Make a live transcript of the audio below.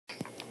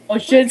Oh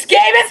shit, it's Gabe!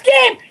 It's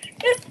Gabe!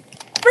 It's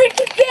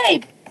freaking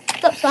Gabe!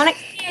 What's up, Sonic?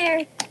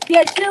 Here.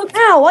 Yeah, shoot.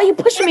 Ow, why are you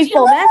pushing me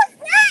for, man?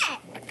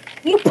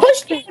 You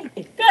pushed me!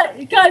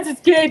 Guys, it's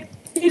Gabe.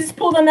 He just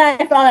pulled a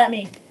knife out at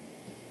me.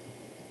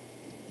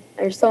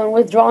 There's someone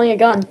withdrawing a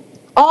gun.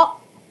 Oh!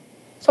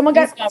 Someone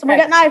got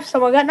knife.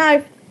 Someone got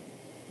knife.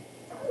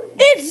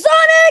 It's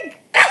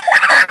Sonic!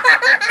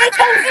 It's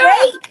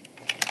Jose!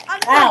 I'm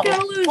not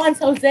gonna lose. Once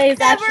Jose is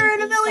Never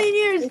in a million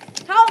years.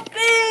 Help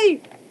me!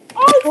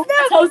 Oh, snap!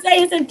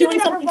 Jose isn't doing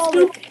something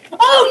stupid.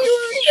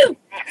 Oh, shoot!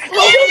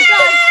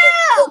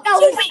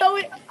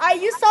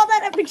 You saw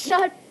that epic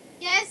shot?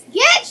 Yes,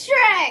 get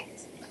Shrek!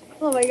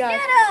 Oh my god.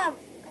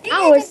 Get him!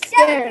 I was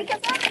scared.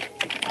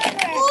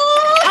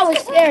 I was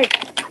scared.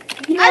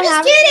 You know I'm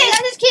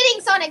just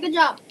kidding, Sonic. Good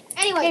job.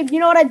 Anyway. Gabe, you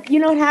know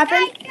what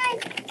happened? Guys.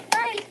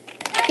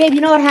 Gabe,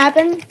 you know what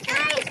happened?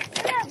 Guys,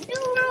 new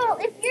rule.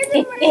 If you're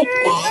the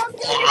murderer, don't do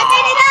it. I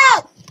made it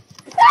out!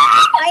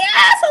 My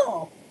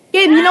asshole!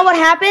 Gabe, you know what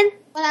happened?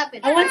 What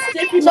happened? I went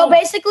sticky. So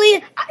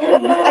basically,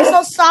 I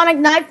saw Sonic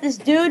knife this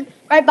dude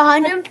right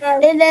behind him,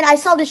 and then I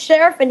saw the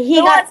sheriff, and he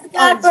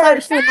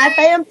started shooting a knife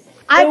at him.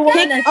 I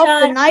picked up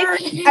the knife,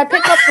 I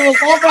picked up the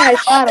revolver, and I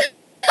shot him.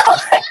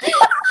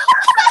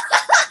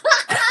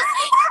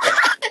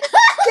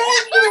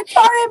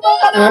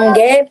 I'm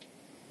Gabe.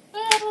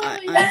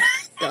 I'm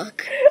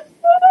stuck.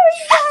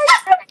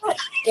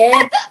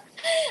 Gabe.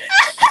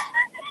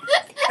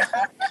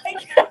 I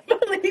can't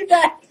believe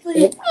that. Oh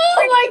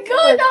my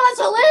god, that was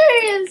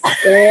hilarious!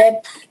 Gabe.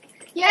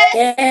 Yes!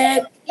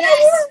 Gabe.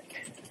 Yes!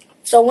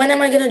 So when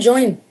am I gonna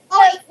join? Oh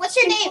wait, what's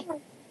your name?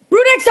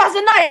 Brudex has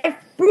a knife!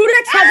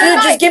 Brudex has a Dude,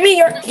 knife! just give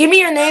me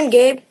your name,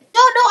 Gabe. No,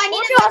 I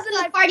need to talk to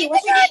the party.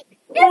 What's your name?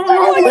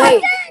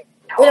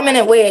 Wait a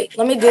minute, wait.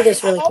 Let me do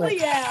this really Oh quick.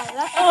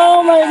 yeah,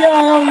 Oh my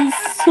god, that was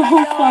so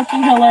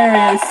fucking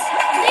hilarious.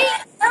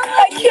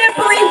 I can't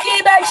believe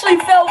Gabe actually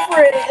fell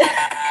for it.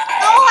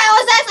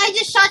 I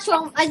just shot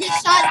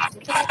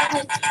you.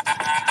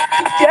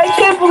 I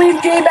can't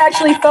believe Gabe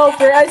actually fell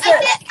for it. I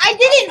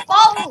didn't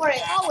fall for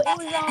it. Oh, it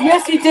was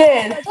Yes, you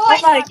did. No,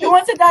 I'm like, who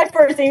wants to die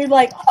first? And you're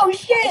like, oh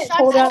shit.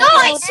 Hold on. No,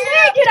 I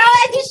swear, dude,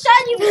 I just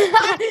shot you.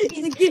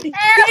 Gabe,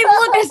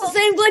 look, it's the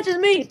same glitch as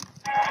me.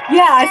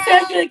 Yeah, I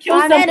said I'm gonna kill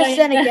I'm somebody.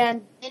 innocent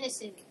again.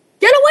 Innocent.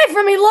 Get away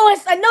from me,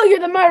 Lois! I know you're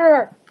the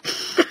murderer.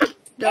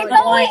 No,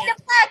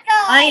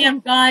 I am,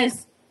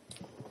 guys.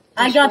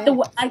 I got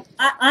the.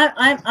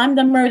 I'm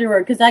the murderer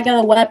because I got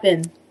a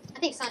weapon. I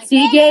think Sonic.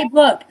 See, Gabe,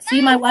 look.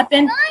 See my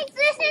weapon. Guys,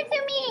 listen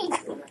to me.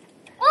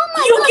 Oh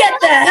my You god. get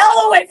the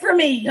hell away from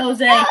me,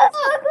 Jose. So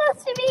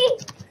close to me.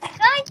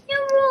 Guys,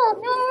 new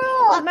rule.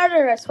 I'm the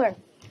murderer, I swear.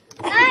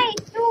 Guys,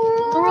 new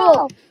rule. The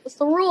rule. What's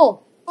the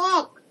rule?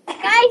 Fuck.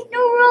 Guys, new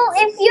rule.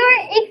 If you're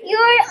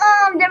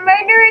the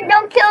murderer,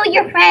 don't kill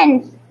your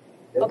friends.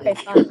 Okay,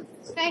 fine.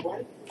 Okay.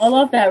 I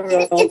love that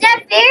rule. Is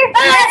that fair?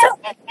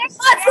 Let's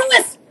do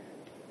this.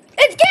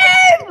 It's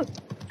Gabe!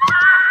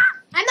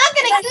 I'm not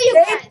gonna kill you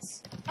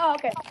guys. Oh,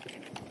 okay.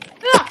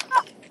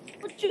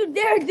 What you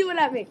dare doing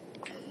at me?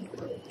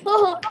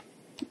 Oh,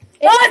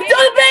 it's Gabe. I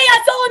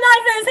saw a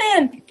knife in his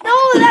hand. No,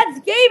 that's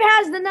Gabe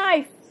has the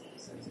knife.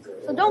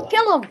 So don't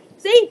kill him.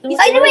 See? He's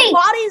By the way- killing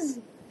bodies.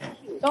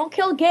 Don't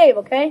kill Gabe,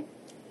 okay?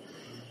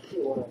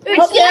 Okay,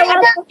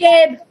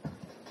 Gabe.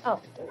 Oh.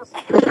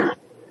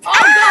 Oh, God.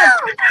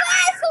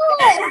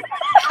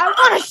 I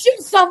want to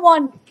shoot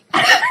someone.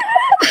 My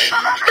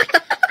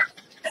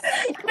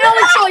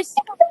only choice.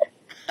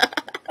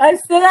 I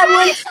said I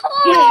went to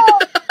Gabe.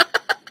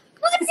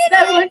 What I said I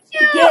went to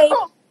Gabe.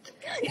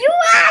 You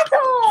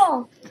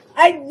asshole!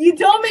 You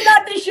told me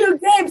not to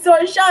shoot Gabe, so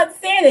I shot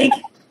Sonic.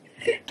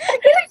 You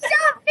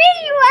shot me,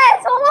 you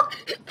asshole!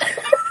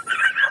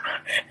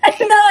 I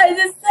know, I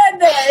just said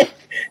that.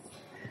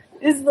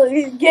 It's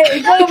like, Gabe,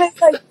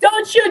 it's like,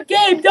 don't shoot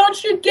Gabe, don't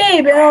shoot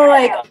Gabe. And I'm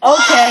like,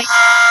 okay.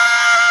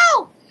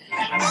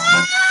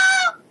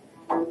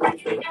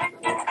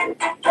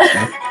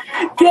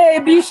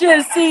 Gabe, you should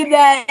have seen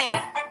that. Hey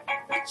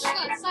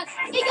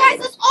guys,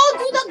 let's all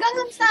do the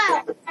Gangnam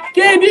Style.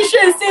 Gabe, you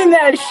should have seen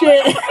that shit.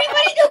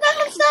 Everybody do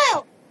Gangnam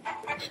Style.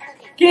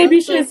 Gabe,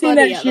 you should have seen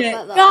that shit.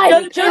 Guys,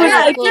 Don't kill give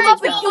up Gabe. and kill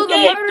Don't the kill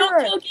Gabe.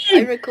 murderer. Don't kill I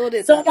Gabe.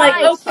 recorded So I'm like,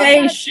 Guys,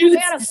 okay, guys, shoot.